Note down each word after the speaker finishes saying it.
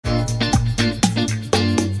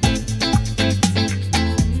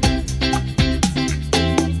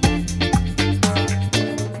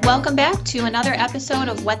Welcome back to another episode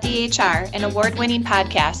of What the HR, an award-winning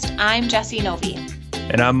podcast. I'm Jessie Novi.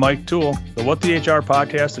 And I'm Mike Toole. The What the HR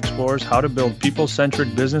podcast explores how to build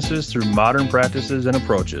people-centric businesses through modern practices and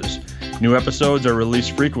approaches. New episodes are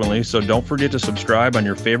released frequently, so don't forget to subscribe on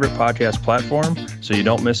your favorite podcast platform so you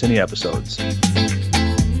don't miss any episodes.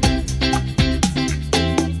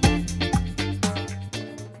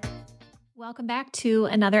 Welcome back to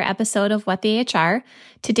another episode of What the HR.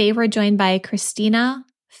 Today we're joined by Christina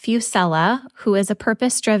Fusella, who is a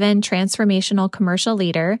purpose-driven transformational commercial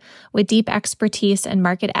leader with deep expertise in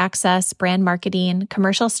market access, brand marketing,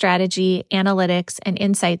 commercial strategy, analytics, and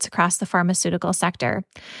insights across the pharmaceutical sector.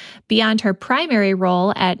 Beyond her primary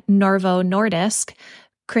role at Novo Nordisk,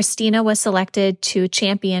 Christina was selected to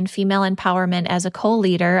champion female empowerment as a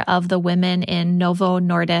co-leader of the Women in Novo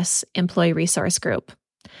Nordisk Employee Resource Group.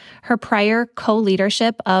 Her prior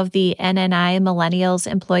co-leadership of the NNI Millennials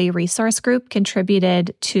Employee Resource Group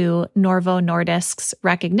contributed to Novo Nordisk's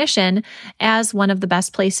recognition as one of the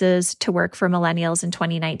best places to work for millennials in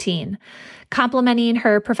 2019. Complementing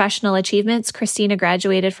her professional achievements, Christina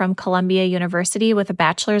graduated from Columbia University with a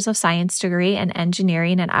Bachelor's of Science degree in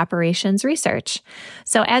Engineering and Operations Research.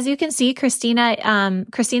 So as you can see,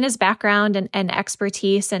 Christina's background and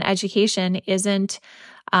expertise and education isn't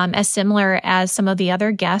as similar as some of the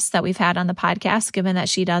other guests that we've had on the podcast, given that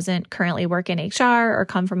she doesn't currently work in HR or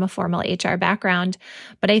come from a formal HR background.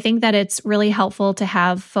 But I think that it's really helpful to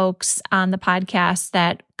have folks on the podcast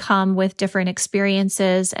that come with different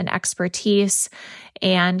experiences and expertise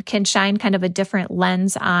and can shine kind of a different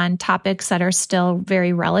lens on topics that are still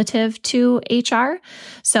very relative to HR.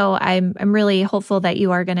 So I'm really hopeful that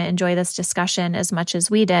you are going to enjoy this discussion as much as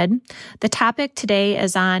we did. The topic today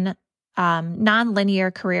is on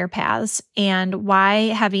nonlinear career paths and why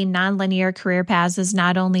having nonlinear career paths is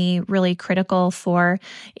not only really critical for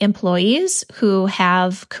employees who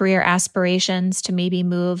have career aspirations to maybe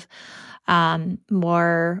move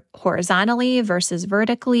more horizontally versus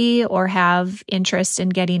vertically, or have interest in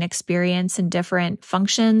getting experience in different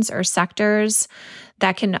functions or sectors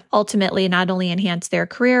that can ultimately not only enhance their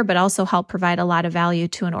career, but also help provide a lot of value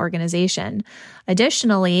to an organization.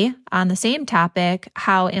 Additionally, on the same topic,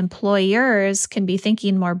 how employers can be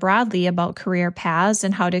thinking more broadly about career paths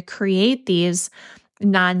and how to create these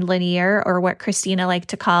nonlinear, or what Christina liked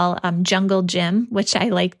to call jungle gym, which I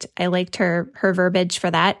liked her verbiage for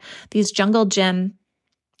that. These jungle gym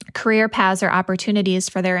career paths or opportunities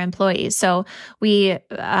for their employees. So we,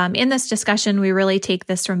 in this discussion, we really take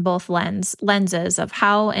this from both lenses of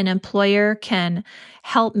how an employer can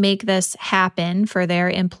help make this happen for their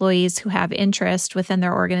employees who have interest within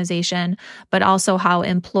their organization, but also how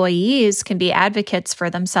employees can be advocates for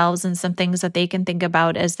themselves and some things that they can think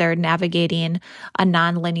about as they're navigating a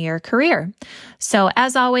nonlinear career. So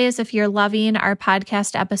as always, if you're loving our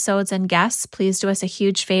podcast episodes and guests, please do us a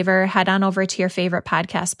huge favor. Head on over to your favorite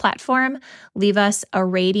podcast platform, leave us a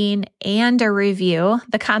rating and a review.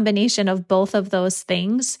 The combination of both of those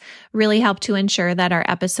things really help to ensure that our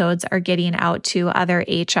episodes are getting out to other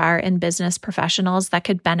HR and business professionals that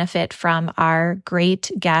could benefit from our great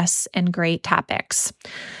guests and great topics.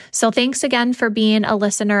 So thanks again for being a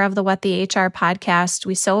listener of the What the HR podcast.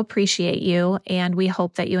 We so appreciate you, and we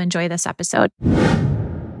hope that you enjoy this episode.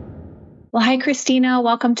 Well, hi, Christina.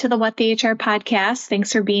 Welcome to the What the HR podcast.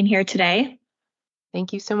 Thanks for being here today.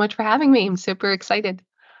 Thank you so much for having me. I'm super excited.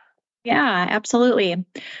 Yeah, absolutely.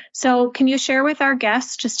 So can you share with our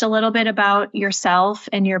guests just a little bit about yourself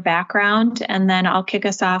and your background, and then I'll kick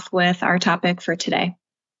us off with our topic for today.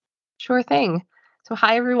 Sure thing. So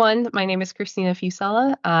hi, everyone. My name is Christina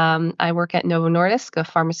Fusella. I work at Novo Nordisk, a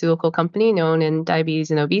pharmaceutical company known in diabetes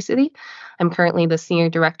and obesity. I'm currently the Senior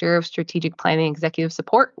Director of Strategic Planning Executive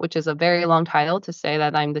Support, which is a very long title to say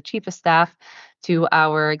that I'm the Chief of Staff to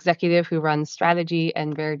our executive who runs strategy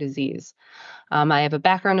and rare disease. I have a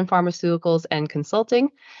background in pharmaceuticals and consulting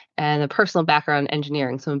and a personal background in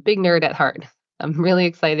engineering. So I'm a big nerd at heart. I'm really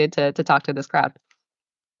excited to talk to this crowd.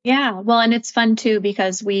 Yeah, well, and it's fun too,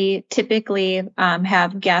 because we typically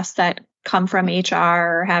have guests that come from HR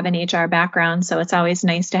or have an HR background. So it's always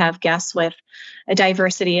nice to have guests with a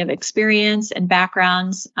diversity of experience and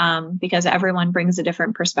backgrounds, because everyone brings a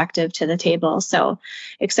different perspective to the table. So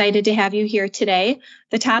excited to have you here today.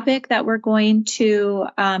 The topic that we're going to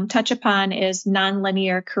touch upon is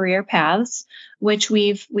nonlinear career paths, which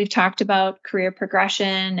we've talked about career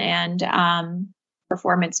progression and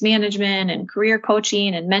performance management and career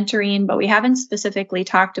coaching and mentoring, but we haven't specifically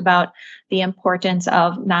talked about the importance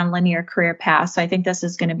of nonlinear career paths. So I think this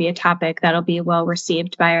is going to be a topic that'll be well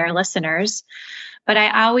received by our listeners. But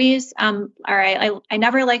I always, I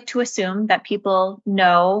never like to assume that people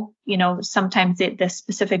know, sometimes the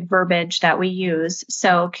specific verbiage that we use.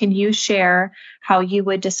 So can you share how you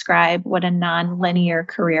would describe what a nonlinear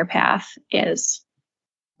career path is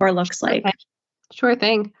or looks like? Okay. Sure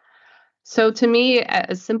thing. So to me,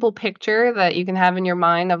 a simple picture that you can have in your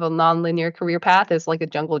mind of a nonlinear career path is like a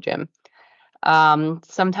jungle gym.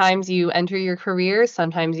 Sometimes you enter your career,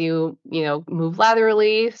 sometimes you move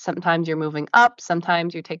laterally, sometimes you're moving up,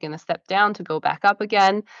 sometimes you're taking a step down to go back up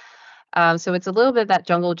again. So it's a little bit of that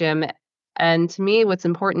jungle gym. And to me, what's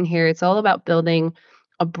important here, it's all about building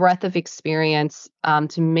a breadth of experience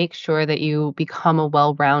to make sure that you become a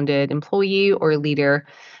well-rounded employee or leader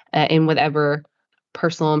in whatever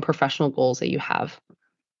personal and professional goals that you have.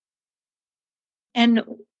 And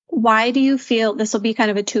why do you feel, this will be kind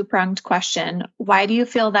of a two-pronged question, why do you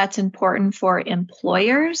feel that's important for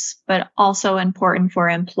employers, but also important for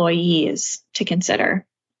employees to consider?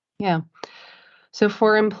 Yeah. So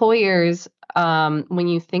for employers, when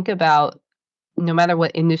you think about no matter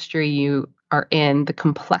what industry you are in, the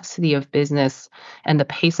complexity of business and the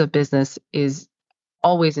pace of business is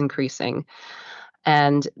always increasing.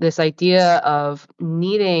 And this idea of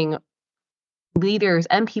needing leaders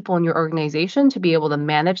and people in your organization to be able to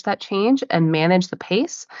manage that change and manage the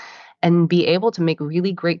pace and be able to make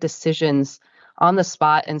really great decisions on the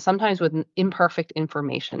spot and sometimes with imperfect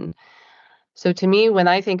information. So to me, when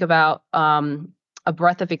I think about a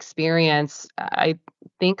breadth of experience, I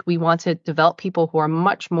think we want to develop people who are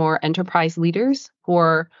much more enterprise leaders, who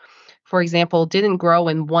are, for example, didn't grow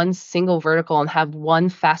in one single vertical and have one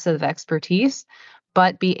facet of expertise,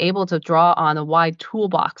 but be able to draw on a wide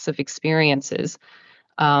toolbox of experiences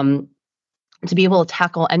to be able to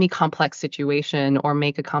tackle any complex situation or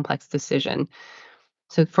make a complex decision.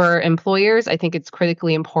 So for employers, I think it's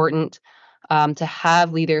critically important to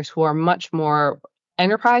have leaders who are much more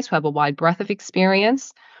enterprise, who have a wide breadth of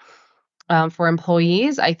experience. For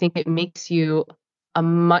employees, I think it makes you a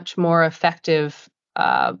much more effective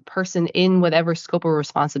person in whatever scope of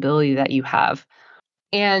responsibility that you have.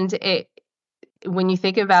 And when you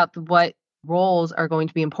think about what roles are going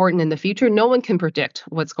to be important in the future, no one can predict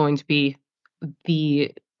what's going to be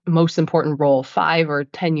the most important role 5 or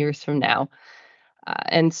 10 years from now.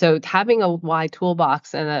 And so having a wide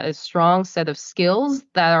toolbox and a strong set of skills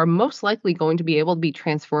that are most likely going to be able to be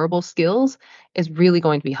transferable skills is really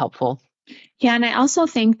going to be helpful. Yeah, and I also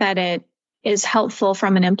think that it is helpful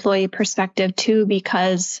from an employee perspective too,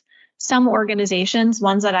 because some organizations,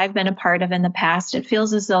 ones that I've been a part of in the past, it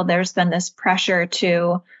feels as though there's been this pressure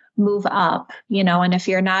to move up, and if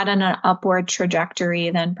you're not on an upward trajectory,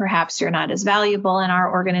 then perhaps you're not as valuable in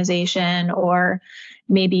our organization, or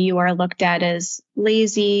maybe you are looked at as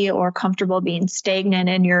lazy or comfortable being stagnant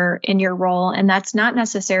in your role. And that's not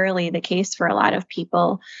necessarily the case for a lot of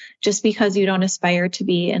people. Just because you don't aspire to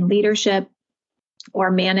be in leadership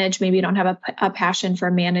or manage, maybe you don't have a passion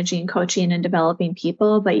for managing, coaching, and developing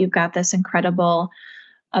people, but you've got this incredible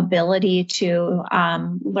ability to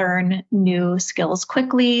learn new skills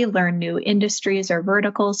quickly, learn new industries or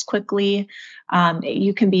verticals quickly.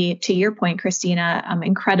 You can be, to your point, Christina,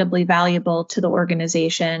 incredibly valuable to the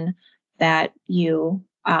organization that you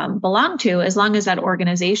belong to, as long as that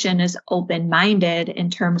organization is open-minded in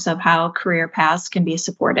terms of how career paths can be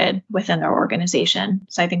supported within their organization.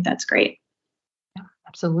 So I think that's great.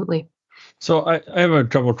 Absolutely. So I have a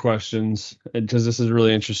couple of questions because this is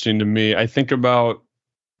really interesting to me. I think about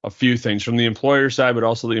a few things from the employer side, but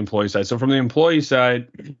also the employee side. So from the employee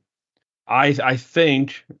side, I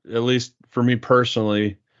think, at least for me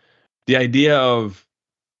personally, the idea of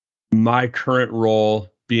my current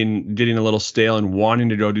role getting a little stale and wanting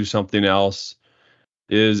to go do something else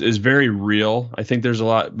is very real. I think there's a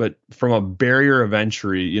lot, but from a barrier of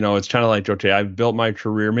entry, it's kind of like, okay, I've built my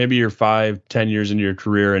career. Maybe you're 5-10 years into your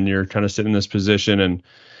career and you're kind of sitting in this position, and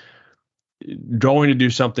going to do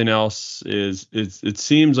something else it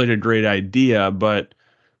seems like a great idea, but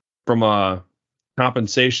from a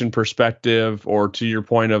compensation perspective, or to your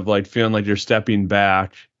point of like feeling like you're stepping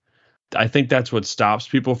back, I think that's what stops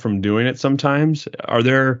people from doing it sometimes.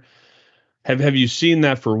 Have you seen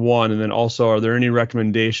that, for one? And then also, are there any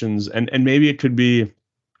recommendations? And maybe it could be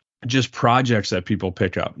just projects that people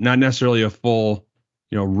pick up, not necessarily a full,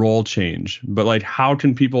 role change, but like, how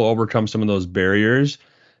can people overcome some of those barriers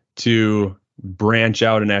to branch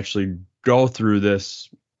out and actually go through this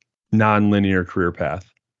nonlinear career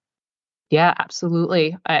path? Yeah,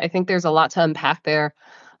 absolutely. I think there's a lot to unpack there.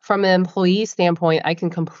 From an employee standpoint, I can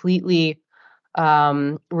completely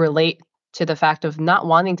relate to the fact of not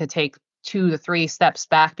wanting to take 2 to 3 steps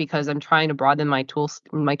back because I'm trying to broaden my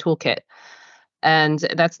toolkit. And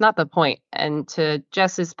that's not the point. And to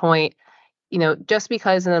Jess's point, just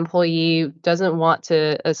because an employee doesn't want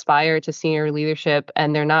to aspire to senior leadership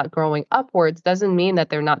and they're not growing upwards doesn't mean that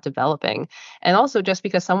they're not developing. And also, just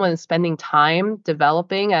because someone is spending time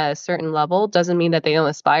developing at a certain level doesn't mean that they don't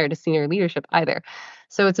aspire to senior leadership either.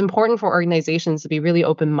 So it's important for organizations to be really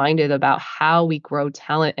open-minded about how we grow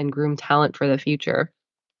talent and groom talent for the future.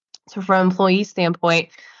 So from an employee standpoint,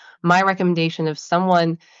 my recommendation, if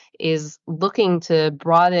someone is looking to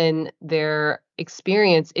broaden their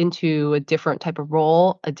experience into a different type of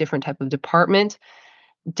role, a different type of department,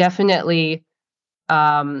 definitely,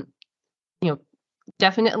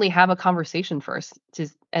 definitely have a conversation first.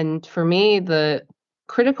 And for me, the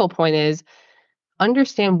critical point is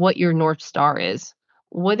understand what your North Star is.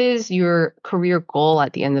 What is your career goal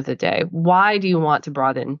at the end of the day? Why do you want to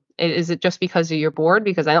broaden? Is it just because you're bored?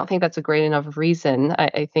 Because I don't think that's a great enough reason.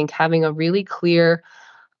 I think having a really clear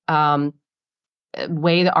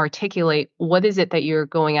way to articulate what is it that you're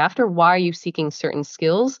going after, why are you seeking certain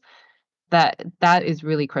skills, that is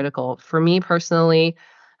really critical. For me personally,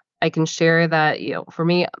 I can share that, for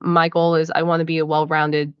me, my goal is I want to be a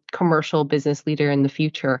well-rounded commercial business leader in the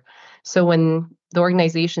future. So when the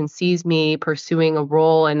organization sees me pursuing a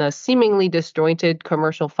role in a seemingly disjointed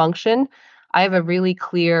commercial function, I have a really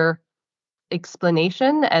clear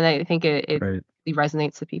explanation, and I think it Right. really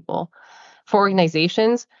resonates to people. For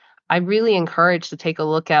organizations, I really encourage to take a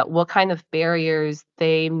look at what kind of barriers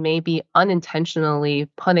they may be unintentionally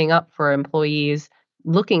putting up for employees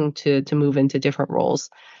looking to move into different roles.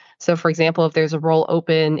 So, for example, if there's a role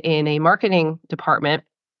open in a marketing department,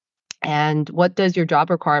 and what does your job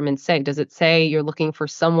requirement say? Does it say you're looking for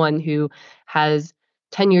someone who has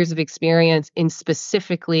 10 years of experience in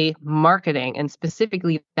specifically marketing and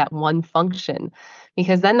specifically that one function?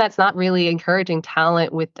 Because then that's not really encouraging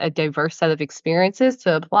talent with a diverse set of experiences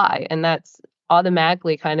to apply. And that's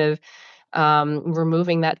automatically kind of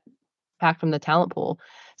removing that back from the talent pool.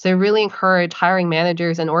 So I really encourage hiring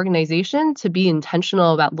managers and organization to be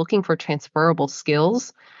intentional about looking for transferable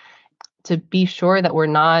skills, to be sure that we're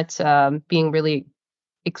not being really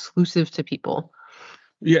exclusive to people.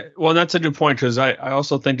 Yeah, well, that's a good point, because I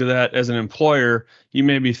also think to that as an employer, you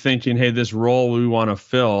may be thinking, hey, this role we want to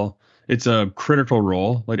fill, it's a critical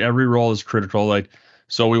role. Like every role is critical. Like,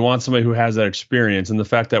 so we want somebody who has that experience. And the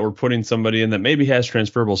fact that we're putting somebody in that maybe has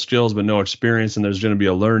transferable skills but no experience, and there's going to be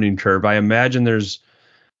a learning curve, I imagine there's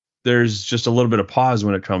just a little bit of pause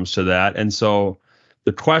when it comes to that. And so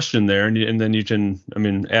the question there, and then you can,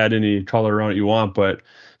 add any color around it you want, but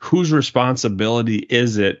whose responsibility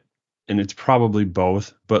is it? And it's probably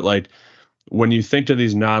both, but like when you think of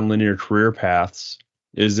these nonlinear career paths,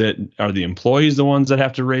 are the employees the ones that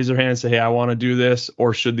have to raise their hand and say, hey, I want to do this?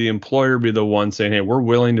 Or should the employer be the one saying, hey, we're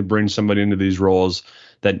willing to bring somebody into these roles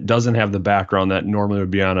that doesn't have the background that normally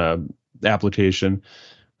would be on a application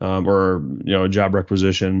or a job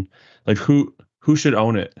requisition? Like who should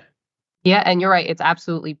own it? Yeah, and you're right. It's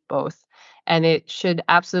absolutely both. And it should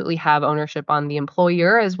absolutely have ownership on the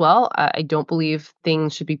employer as well. I don't believe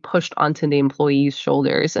things should be pushed onto the employee's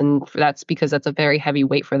shoulders. And that's because that's a very heavy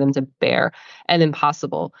weight for them to bear and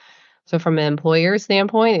impossible. So from an employer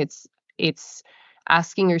standpoint, it's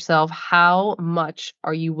asking yourself, how much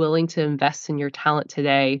are you willing to invest in your talent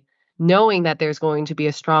today, knowing that there's going to be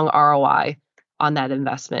a strong ROI on that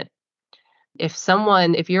investment?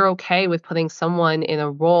 If you're okay with putting someone in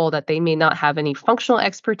a role that they may not have any functional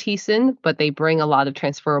expertise in, but they bring a lot of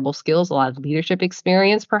transferable skills, a lot of leadership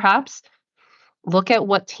experience, perhaps, look at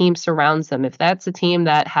what team surrounds them. If that's a team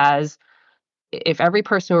that if every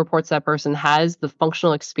person who reports that person has the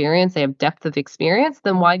functional experience, they have depth of experience,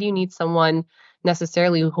 then why do you need someone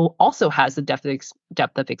necessarily who also has the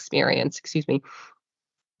depth of experience? Excuse me.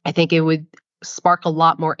 I think it would spark a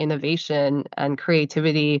lot more innovation and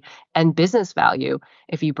creativity and business value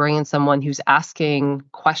if you bring in someone who's asking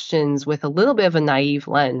questions with a little bit of a naive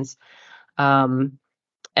lens, and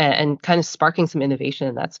kind of sparking some innovation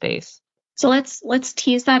in that space. So let's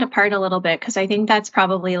tease that apart a little bit, because I think that's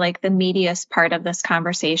probably like the meatiest part of this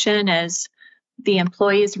conversation is the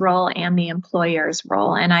employee's role and the employer's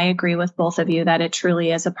role. And I agree with both of you that it truly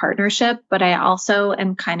is a partnership, but I also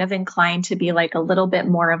am kind of inclined to be like a little bit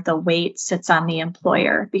more of the weight sits on the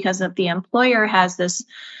employer, because if the employer has this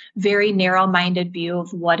very narrow-minded view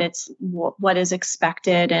of what is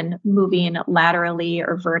expected and moving laterally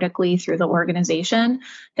or vertically through the organization,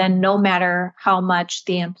 then no matter how much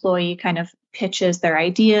the employee kind of pitches their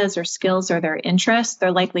ideas or skills or their interests,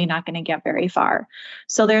 they're likely not going to get very far.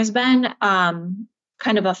 So there's been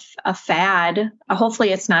kind of a fad.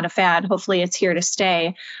 Hopefully it's not a fad. Hopefully it's here to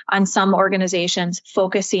stay on some organizations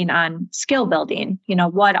focusing on skill building.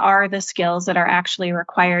 What are the skills that are actually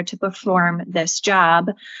required to perform this job,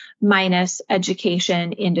 minus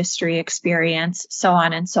education, industry experience, so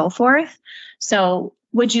on and so forth. So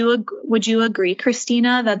would you agree,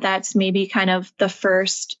 Christina, that that's maybe kind of the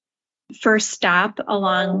first stop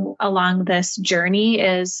along this journey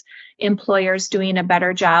is employers doing a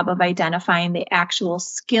better job of identifying the actual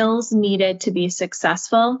skills needed to be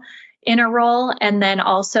successful in a role? And then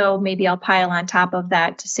also maybe I'll pile on top of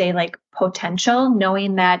that to say like potential,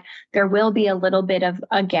 knowing that there will be a little bit of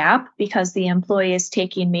a gap because the employee is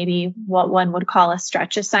taking maybe what one would call a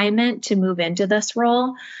stretch assignment to move into this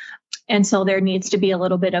role. And so there needs to be a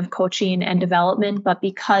little bit of coaching and development, but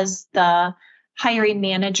because the hiring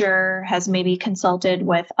manager has maybe consulted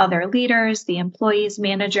with other leaders, the employee's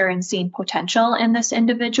manager, and seen potential in this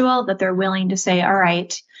individual, that they're willing to say, all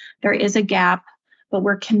right, there is a gap, but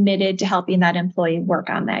we're committed to helping that employee work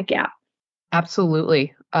on that gap.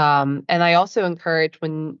 Absolutely. And I also encourage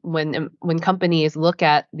when companies look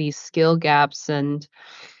at these skill gaps and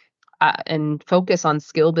focus on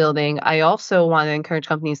skill building, I also want to encourage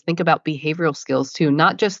companies to think about behavioral skills too,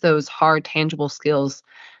 not just those hard, tangible skills.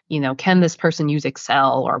 Can this person use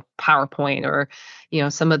Excel or PowerPoint or,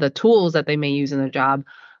 some of the tools that they may use in their job?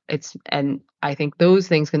 And I think those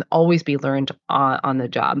things can always be learned on the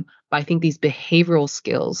job. But I think these behavioral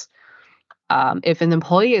skills, if an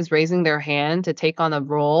employee is raising their hand to take on a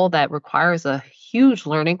role that requires a huge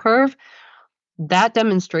learning curve, that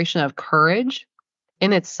demonstration of courage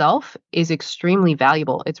in itself is extremely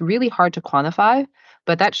valuable. It's really hard to quantify,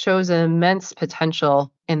 but that shows an immense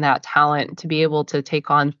potential in that talent to be able to take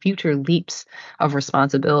on future leaps of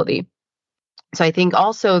responsibility. So I think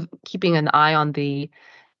also keeping an eye on the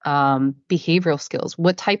behavioral skills.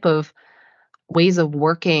 What type of ways of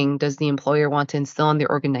working does the employer want to instill in the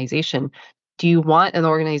organization? Do you want an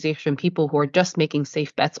organization, people who are just making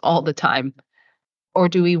safe bets all the time? Or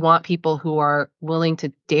do we want people who are willing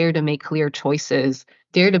to dare to make clear choices,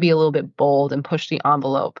 dare to be a little bit bold and push the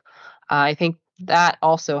envelope? I think that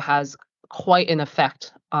also has quite an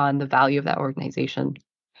effect on the value of that organization.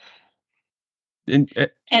 Go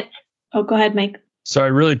ahead, Mike.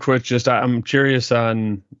 Sorry, really quick, I'm curious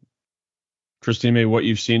on, Christine, what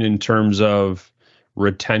you've seen in terms of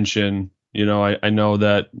retention. I know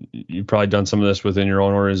that you've probably done some of this within your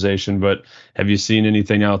own organization, but have you seen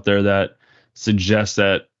anything out there that suggests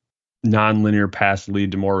that nonlinear paths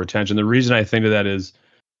lead to more retention? The reason I think of that is,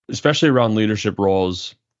 especially around leadership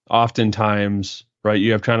roles, oftentimes, right,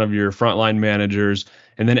 you have kind of your frontline managers,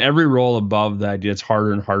 and then every role above that gets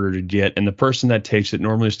harder and harder to get. And the person that takes it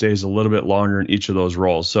normally stays a little bit longer in each of those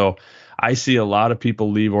roles. So I see a lot of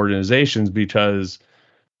people leave organizations because,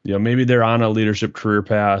 maybe they're on a leadership career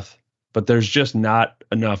path, but there's just not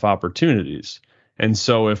enough opportunities. And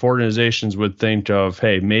so if organizations would think of,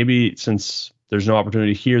 hey, maybe since there's no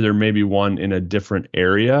opportunity here, there may be one in a different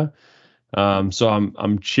area. So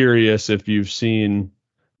I'm curious if you've seen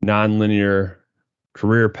nonlinear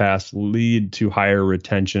career paths lead to higher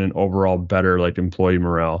retention and overall better employee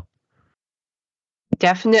morale.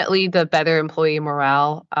 Definitely the better employee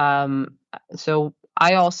morale. So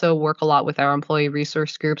I also work a lot with our employee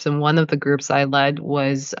resource groups, and one of the groups I led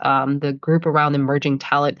was the group around emerging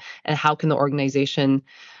talent and how can the organization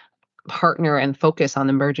partner and focus on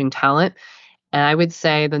emerging talent. And I would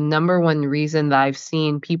say the number one reason that I've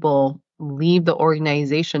seen people leave the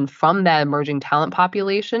organization from that emerging talent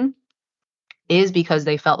population is because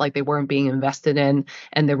they felt like they weren't being invested in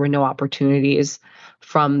and there were no opportunities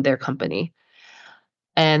from their company.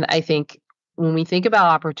 And I think when we think about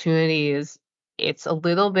opportunities, it's a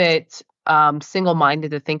little bit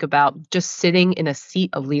single-minded to think about just sitting in a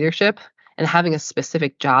seat of leadership and having a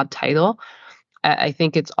specific job title. I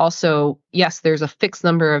think it's also, yes, there's a fixed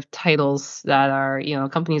number of titles that are, a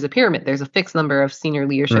company's a pyramid. There's a fixed number of senior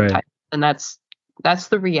leadership titles, and that's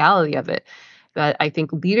the reality of it. But I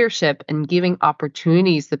think leadership and giving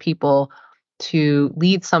opportunities to people to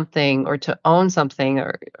lead something or to own something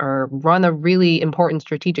or run a really important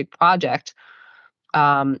strategic project,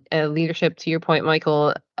 leadership, to your point,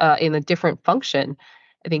 Michael, in a different function.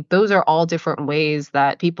 I think those are all different ways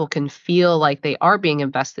that people can feel like they are being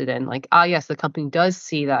invested in. Like, yes, the company does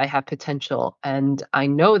see that I have potential and I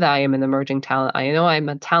know that I am an emerging talent. I know I'm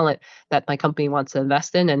a talent that my company wants to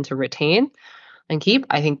invest in and to retain and keep.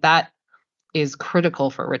 I think that is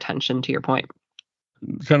critical for retention, to your point.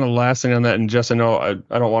 Kind of last thing on that, and Jess, I know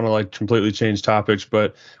I don't want to completely change topics,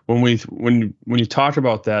 but when you talk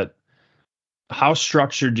about that, how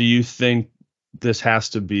structured do you think this has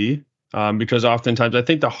to be? Because oftentimes I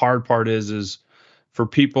think the hard part is for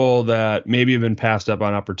people that maybe have been passed up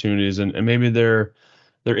on opportunities and maybe they're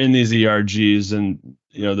in these ERGs and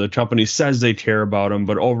the company says they care about them,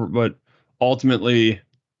 but ultimately,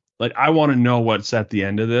 like, I want to know what's at the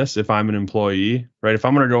end of this if I'm an employee, right? If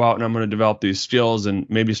I'm going to go out and I'm going to develop these skills and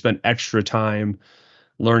maybe spend extra time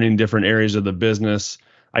learning different areas of the business,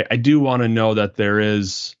 I do want to know that there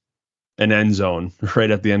is an end zone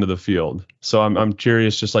right at the end of the field. So I'm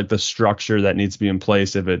curious, just like the structure that needs to be in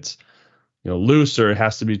place, if it's loose or it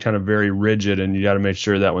has to be kind of very rigid, and you got to make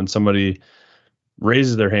sure that when somebody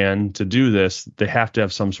raises their hand to do this, they have to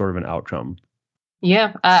have some sort of an outcome.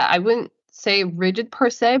 Yeah, I wouldn't say rigid per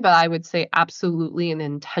se, but I would say absolutely an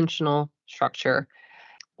intentional structure.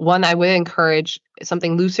 One, I would encourage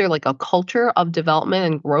something looser, like a culture of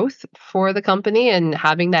development and growth for the company and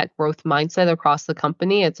having that growth mindset across the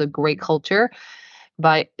company. It's a great culture,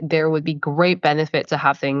 but there would be great benefit to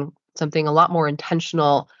having something a lot more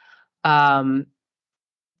intentional and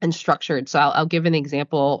structured. So I'll give an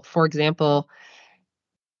example. For example,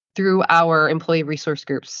 through our employee resource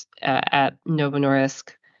groups at Novo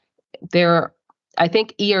Nordisk, I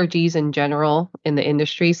think ERGs in general in the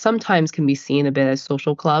industry sometimes can be seen a bit as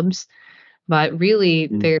social clubs, but really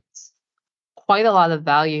there's quite a lot of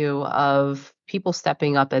value of people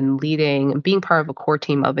stepping up and leading and being part of a core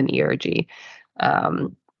team of an ERG.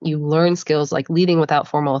 You learn skills like leading without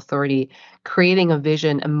formal authority, creating a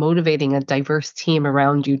vision, and motivating a diverse team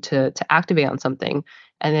around you to activate on something.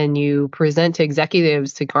 And then you present to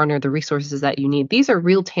executives to garner the resources that you need. These are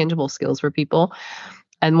real tangible skills for people.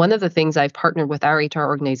 And one of the things I've partnered with our HR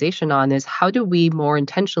organization on is how do we more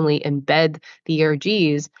intentionally embed the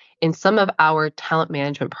ERGs in some of our talent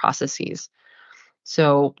management processes?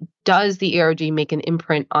 So does the ERG make an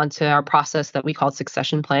imprint onto our process that we call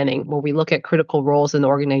succession planning, where we look at critical roles in the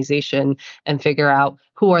organization and figure out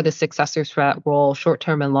who are the successors for that role,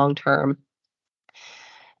 short-term and long-term?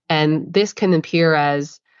 And this can appear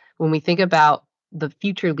as, when we think about the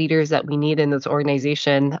future leaders that we need in this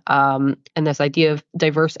organization, and this idea of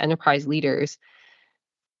diverse enterprise leaders,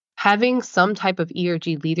 having some type of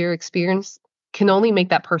ERG leader experience can only make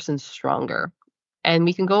that person stronger. And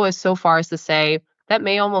we can go so far as to say that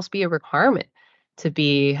may almost be a requirement to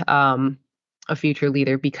be a future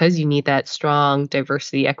leader, because you need that strong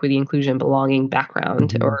diversity, equity, inclusion, belonging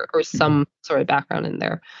background, or some sort of background in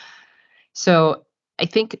there. So I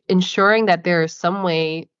think ensuring that there is some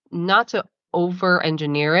way not to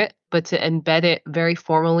over-engineer it, but to embed it very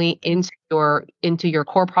formally into your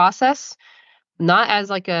core process, not as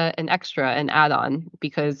like an extra, an add-on,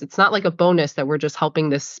 because it's not like a bonus that we're just helping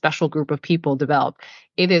this special group of people develop.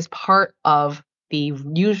 It is part of the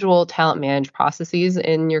usual talent management processes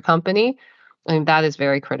in your company, and that is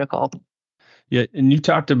very critical. Yeah, and you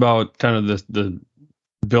talked about kind of the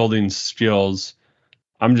building skills.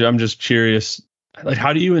 I'm just curious, like,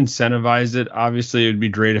 how do you incentivize it? Obviously, it would be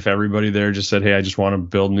great if everybody there just said, "Hey, I just want to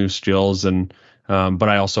build new skills," and but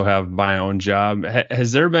I also have my own job.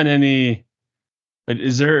 Has there been any?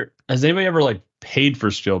 Has anybody ever like paid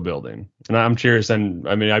for skill building? And I'm curious, and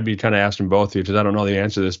I mean, I'd be kind of asking both of you because I don't know the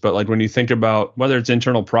answer to this. But like, when you think about whether it's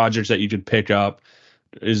internal projects that you could pick up,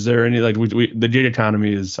 is there any, like, the gig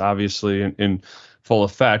economy is obviously in full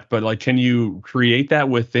effect, but like, can you create that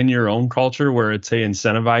within your own culture where it's, say,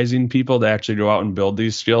 incentivizing people to actually go out and build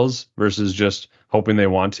these skills versus just hoping they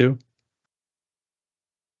want to?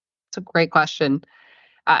 It's a great question.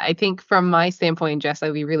 I think from my standpoint, Jess,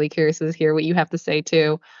 I'd be really curious to hear what you have to say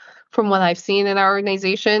too. From what I've seen in our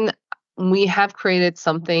organization, we have created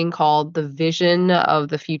something called the vision of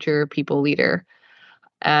the future people leader.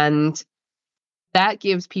 And that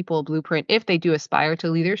gives people a blueprint, if they do aspire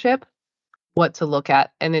to leadership, what to look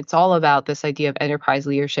at. And it's all about this idea of enterprise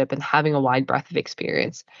leadership and having a wide breadth of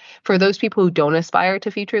experience. For those people who don't aspire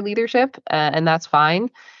to future leadership, and that's fine,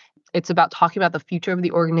 it's about talking about the future of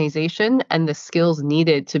the organization and the skills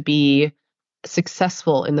needed to be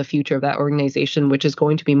successful in the future of that organization, which is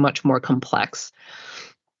going to be much more complex.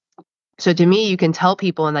 So to me, you can tell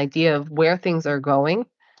people an idea of where things are going.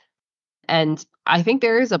 And I think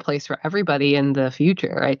there is a place for everybody in the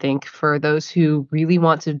future. I think for those who really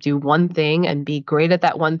want to do one thing and be great at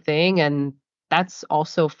that one thing, and that's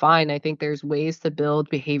also fine. I think there's ways to build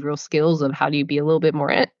behavioral skills of how do you be a little bit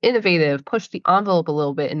more innovative, push the envelope a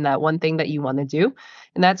little bit in that one thing that you want to do.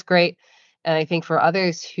 And that's great. And I think for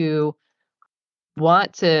others who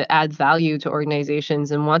want to add value to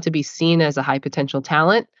organizations and want to be seen as a high potential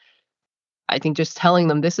talent, I think just telling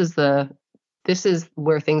them this is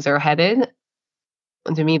where things are headed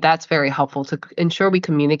to me, that's very helpful to ensure we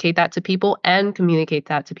communicate that to people and communicate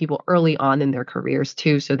that to people early on in their careers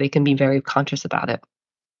too, so they can be very conscious about it.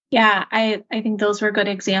 Yeah, I think those were good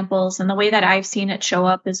examples. And the way that I've seen it show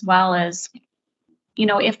up as well is,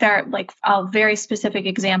 if they're like a very specific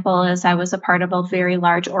example is I was a part of a very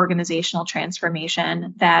large organizational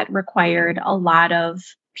transformation that required a lot of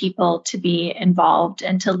people to be involved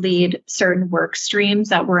and to lead certain work streams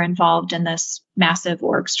that were involved in this massive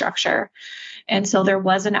org structure. And so there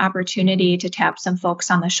was an opportunity to tap some folks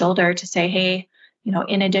on the shoulder to say, hey,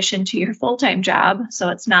 in addition to your full-time job, so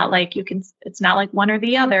it's not like it's not like one or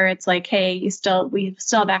the other. It's like, hey, we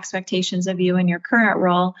still have expectations of you in your current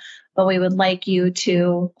role, but we would like you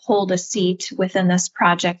to hold a seat within this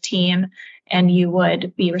project team, and you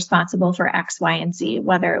would be responsible for X, Y, and Z,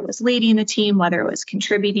 whether it was leading the team, whether it was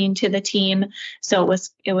contributing to the team. So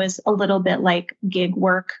it was a little bit like gig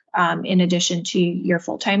work in addition to your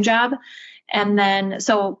full-time job. And then,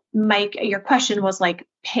 so Mike, your question was like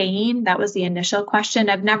paying. That was the initial question.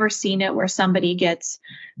 I've never seen it where somebody gets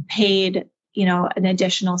paid, an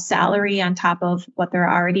additional salary on top of what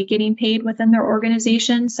they're already getting paid within their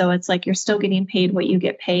organization. So it's like you're still getting paid what you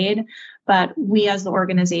get paid, but we as the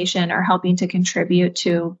organization are helping to contribute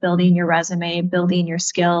to building your resume, building your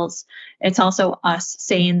skills. It's also us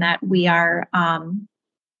saying that we are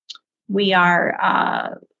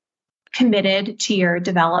committed to your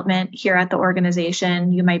development here at the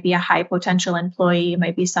organization. You might be a high potential employee. You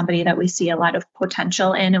might be somebody that we see a lot of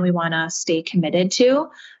potential in and we want to stay committed to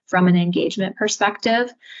from an engagement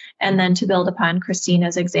perspective. And then to build upon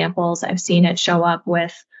Christina's examples, I've seen it show up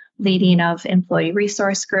with leading of employee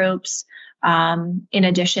resource groups. In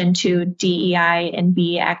addition to DEI and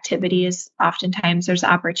B activities, oftentimes there's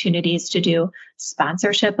opportunities to do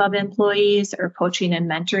sponsorship of employees or coaching and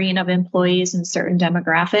mentoring of employees in certain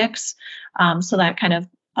demographics. So that kind of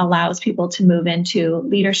allows people to move into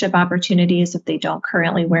leadership opportunities if they don't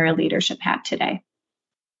currently wear a leadership hat today.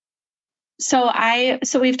 So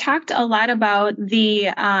we've talked a lot about the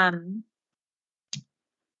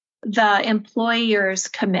employer's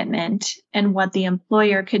commitment and what the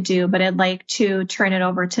employer could do, but I'd like to turn it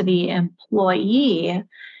over to the employee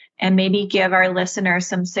and maybe give our listeners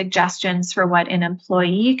some suggestions for what an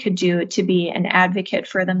employee could do to be an advocate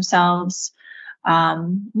for themselves,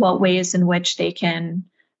 what ways in which they can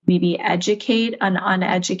maybe educate an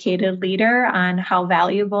uneducated leader on how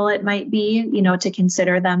valuable it might be, to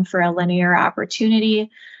consider them for a linear opportunity.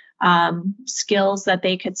 Skills that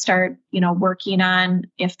they could start, working on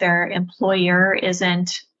if their employer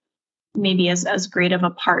isn't maybe as great of a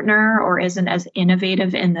partner or isn't as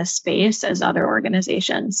innovative in this space as other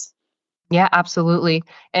organizations. Yeah, absolutely.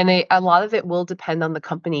 And a lot of it will depend on the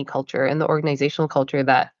company culture and the organizational culture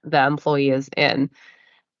that the employee is in.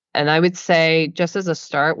 And I would say, just as a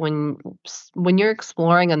start, when you're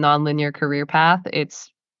exploring a nonlinear career path,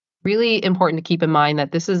 it's really important to keep in mind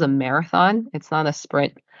that this is a marathon. It's not a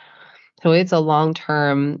sprint. So it's a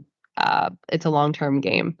long-term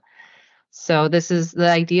game. So this is the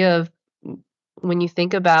idea of when you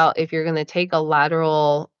think about if you're going to take a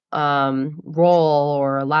lateral role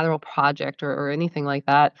or a lateral project or anything like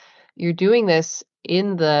that, you're doing this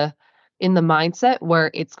in the mindset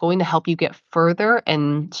where it's going to help you get further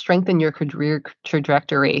and strengthen your career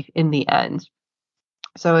trajectory in the end.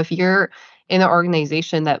 So if you're in an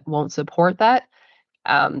organization that won't support that,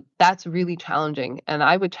 that's really challenging. And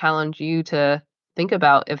I would challenge you to think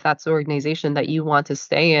about if that's the organization that you want to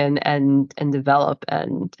stay in and develop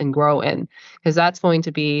and grow in, because that's going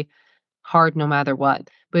to be hard no matter what.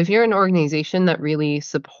 But if you're an organization that really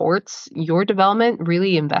supports your development,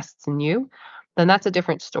 really invests in you, then that's a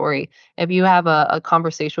different story. If you have a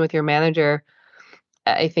conversation with your manager,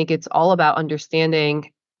 I think it's all about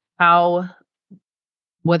understanding how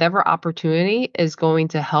whatever opportunity is going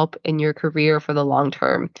to help in your career for the long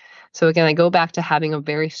term. So again, I go back to having a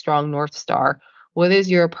very strong North Star. What is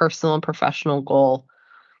your personal and professional goal?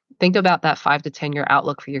 Think about that 5 to 10 year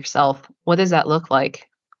outlook for yourself. What does that look like?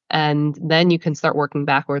 And then you can start working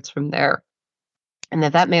backwards from there. And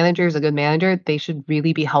if that manager is a good manager, they should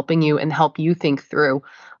really be helping you and help you think through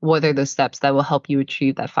what are the steps that will help you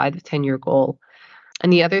achieve that 5 to 10 year goal.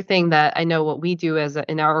 And the other thing that I know what we do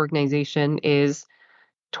in our organization is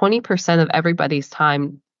 20% of everybody's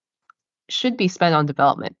time should be spent on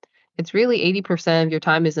development. It's really 80% of your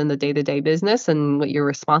time is in the day-to-day business and what you're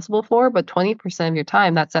responsible for, but 20% of your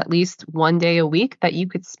time, that's at least one day a week that you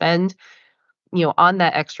could spend, on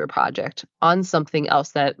that extra project, on something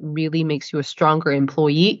else that really makes you a stronger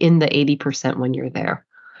employee in the 80% when you're there.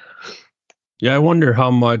 Yeah, I wonder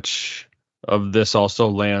how much of this also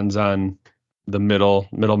lands on the middle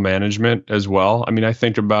management as well. I mean, I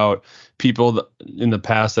think about people in the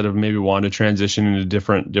past that have maybe wanted to transition into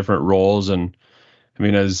different roles, and I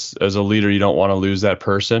mean, as a leader, you don't want to lose that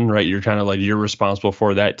person, right? You're kind of like, you're responsible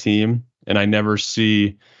for that team, and I never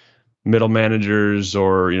see middle managers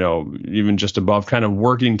or, even just above, kind of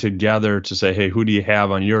working together to say, hey, who do you have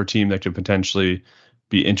on your team that could potentially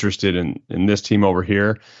be interested in this team over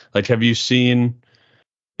here? Like, have you seen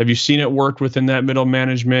it worked within that middle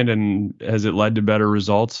management, and has it led to better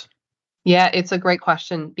results? Yeah, it's a great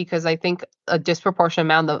question, because I think a disproportionate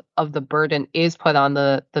amount of the burden is put on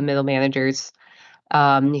the middle managers,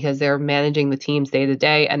 because they're managing the teams day to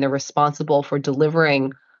day, and they're responsible for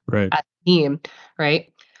delivering Right. as a team,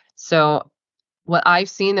 right? So what I've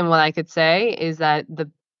seen and what I could say is that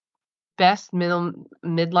the best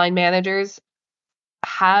midline managers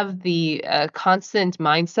have the constant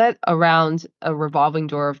mindset around a revolving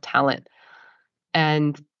door of talent.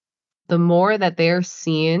 And the more that they're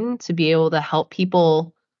seen to be able to help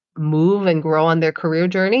people move and grow on their career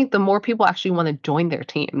journey, the more people actually want to join their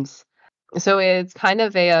teams. So it's kind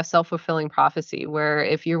of a self-fulfilling prophecy, where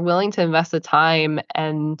if you're willing to invest the time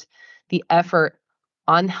and the effort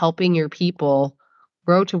on helping your people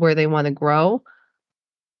grow to where they want to grow,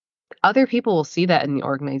 other people will see that in the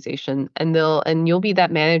organization, and you'll be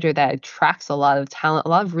that manager that attracts a lot of talent, a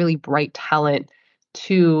lot of really bright talent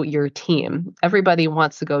to your team. Everybody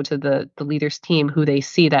wants to go to the leader's team who they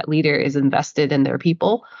see that leader is invested in their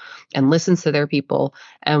people and listens to their people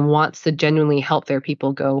and wants to genuinely help their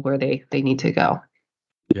people go where they need to go.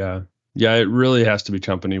 Yeah. Yeah, it really has to be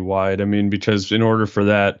company wide. I mean, because in order for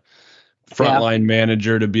that frontline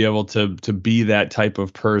manager to be able to be that type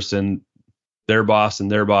of person, their boss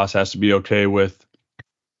has to be okay with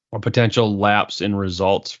a potential lapse in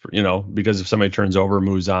results, because if somebody turns over,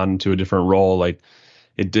 moves on to a different role, like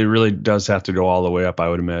it really does have to go all the way up, I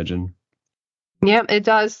would imagine. Yeah, it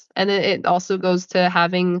does. And it also goes to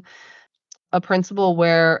having a principle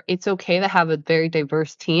where it's okay to have a very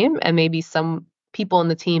diverse team, and maybe some people in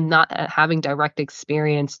the team not having direct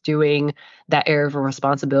experience doing that area of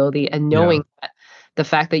responsibility, and knowing that the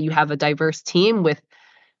fact that you have a diverse team with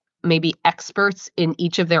maybe experts in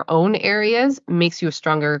each of their own areas makes you a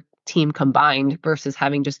stronger team combined, versus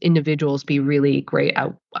having just individuals be really great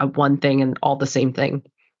at one thing and all the same thing.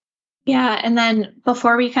 Yeah. And then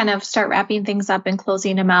before we kind of start wrapping things up and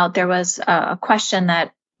closing them out, there was a question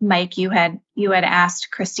that Mike, you had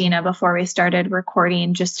asked Christina before we started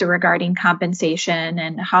recording, just regarding compensation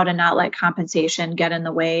and how to not let compensation get in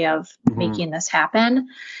the way of making this happen.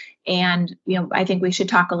 And, I think we should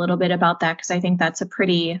talk a little bit about that, because I think that's a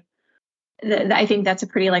pretty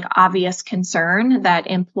like obvious concern that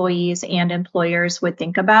employees and employers would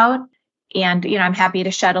think about. And, I'm happy to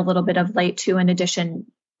shed a little bit of light too, in addition,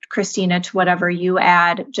 Christina, to whatever you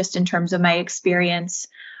add, just in terms of my experience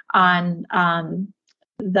on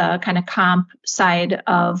the kind of comp side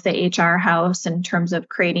of the HR house, in terms of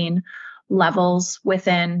creating levels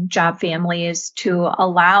within job families to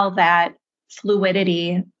allow that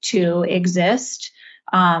fluidity to exist,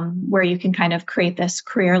 where you can kind of create this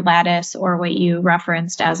career lattice, or what you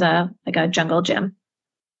referenced as a jungle gym.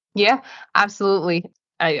 Yeah, absolutely.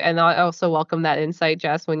 I also welcome that insight,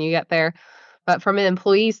 Jess, when you get there. But from an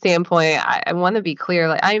employee standpoint, I want to be clear,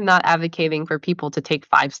 like, I'm not advocating for people to take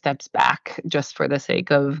 5 steps back just for the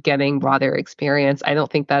sake of getting broader experience. I don't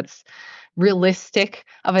think that's realistic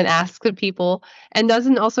of an ask of people, and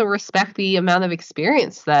doesn't also respect the amount of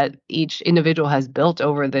experience that each individual has built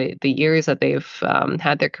over the years that they've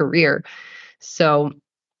had their career. So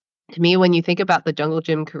to me, when you think about the jungle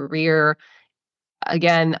gym career,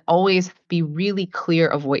 again, always be really clear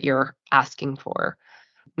of what you're asking for.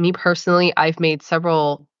 Me personally, I've made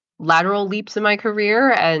several lateral leaps in my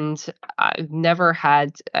career, and I've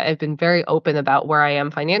been very open about where I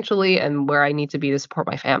am financially and where I need to be to support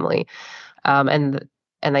my family. And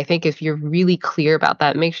I think if you're really clear about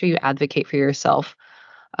that, make sure you advocate for yourself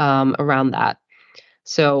around that.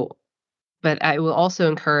 So, but I will also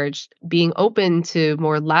encourage being open to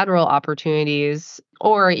more lateral opportunities,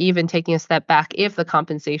 or even taking a step back if the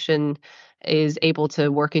compensation is able to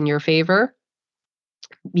work in your favor.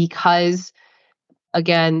 Because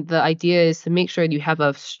again, the idea is to make sure you have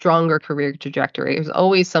a stronger career trajectory. There's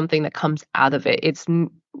always something that comes out of it. It's,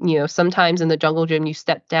 sometimes in the jungle gym, you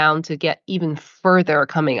step down to get even further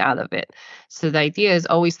coming out of it. So the idea is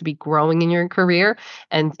always to be growing in your career.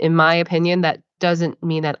 And in my opinion, that doesn't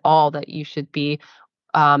mean at all that you should be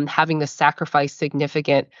having to sacrifice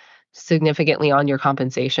significantly on your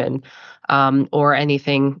compensation or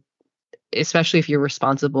anything, especially if you're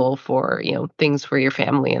responsible for, things for your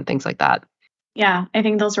family and things like that. Yeah, I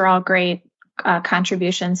think those are all great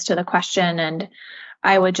contributions to the question. And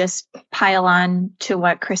I would just pile on to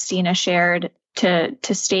what Christina shared to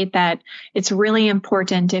state that it's really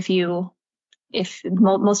important if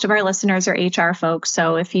most of our listeners are HR folks.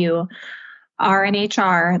 So if you are in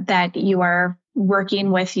HR, that you are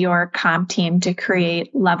working with your comp team to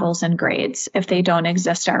create levels and grades if they don't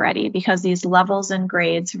exist already, because these levels and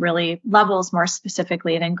grades, really levels more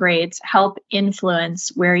specifically than grades, help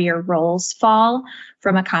influence where your roles fall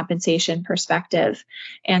from a compensation perspective.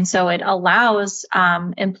 And so it allows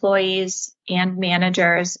employees and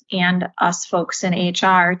managers and us folks in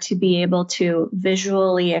HR to be able to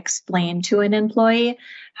visually explain to an employee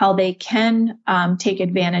how they can take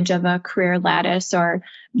advantage of a career lattice or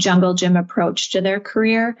jungle gym approach to their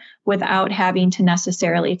career without having to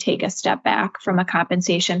necessarily take a step back from a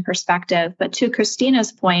compensation perspective. But to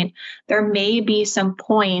Christina's point, there may be some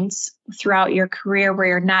points throughout your career where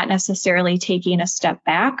you're not necessarily taking a step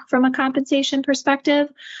back from a compensation perspective,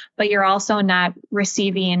 but you're also not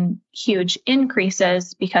receiving huge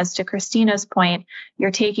increases because, to Christina's point,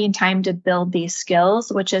 you're taking time to build these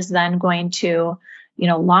skills, which is then going to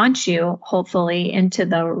launch you hopefully into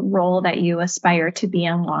the role that you aspire to be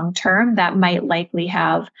in long term that might likely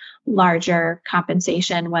have larger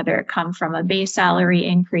compensation, whether it come from a base salary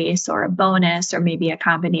increase or a bonus or maybe a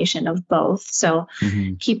combination of both. So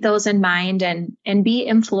keep those in mind and be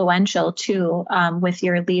influential too with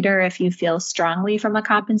your leader if you feel strongly from a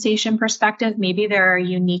compensation perspective. Maybe there are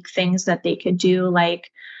unique things that they could do, like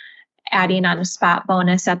adding on a spot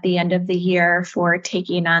bonus at the end of the year for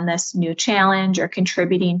taking on this new challenge or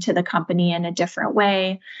contributing to the company in a different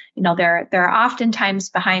way. There are oftentimes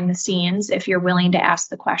behind the scenes, if you're willing to ask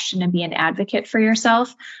the question and be an advocate for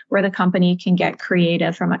yourself, where the company can get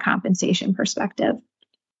creative from a compensation perspective.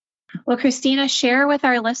 Well, Christina, share with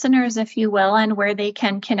our listeners, if you will, on where they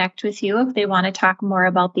can connect with you if they want to talk more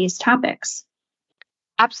about these topics.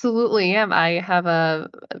 Absolutely. Yeah.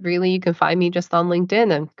 You can find me just on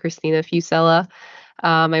LinkedIn. I'm Christina Fusella.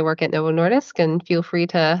 I work at Novo Nordisk, and feel free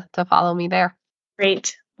to follow me there.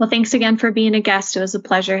 Great. Well, thanks again for being a guest. It was a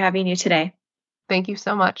pleasure having you today. Thank you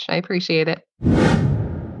so much. I appreciate it.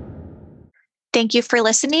 Thank you for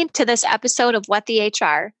listening to this episode of What the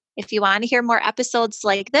HR. If you want to hear more episodes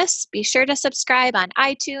like this, be sure to subscribe on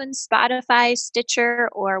iTunes, Spotify, Stitcher,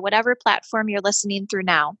 or whatever platform you're listening through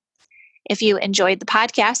now. If you enjoyed the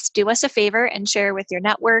podcast, do us a favor and share with your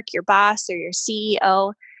network, your boss, or your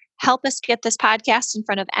CEO. Help us get this podcast in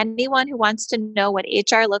front of anyone who wants to know what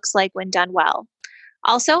HR looks like when done well.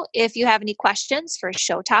 Also, if you have any questions for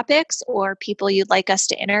show topics or people you'd like us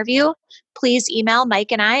to interview, please email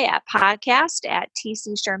Mike and I at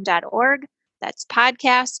podcast@tcshrm.org. That's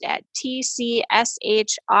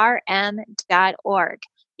podcast@tcshrm.org.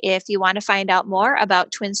 If you want to find out more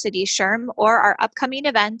about Twin Cities SHRM or our upcoming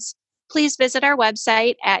events, please visit our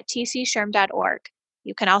website at tcshrm.org.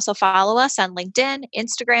 You can also follow us on LinkedIn,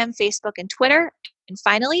 Instagram, Facebook, and Twitter. And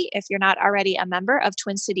finally, if you're not already a member of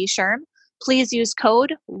Twin Cities SHRM, please use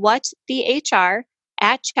code WhatTheHR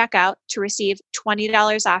at checkout to receive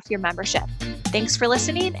 $20 off your membership. Thanks for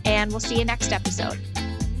listening, and we'll see you next episode.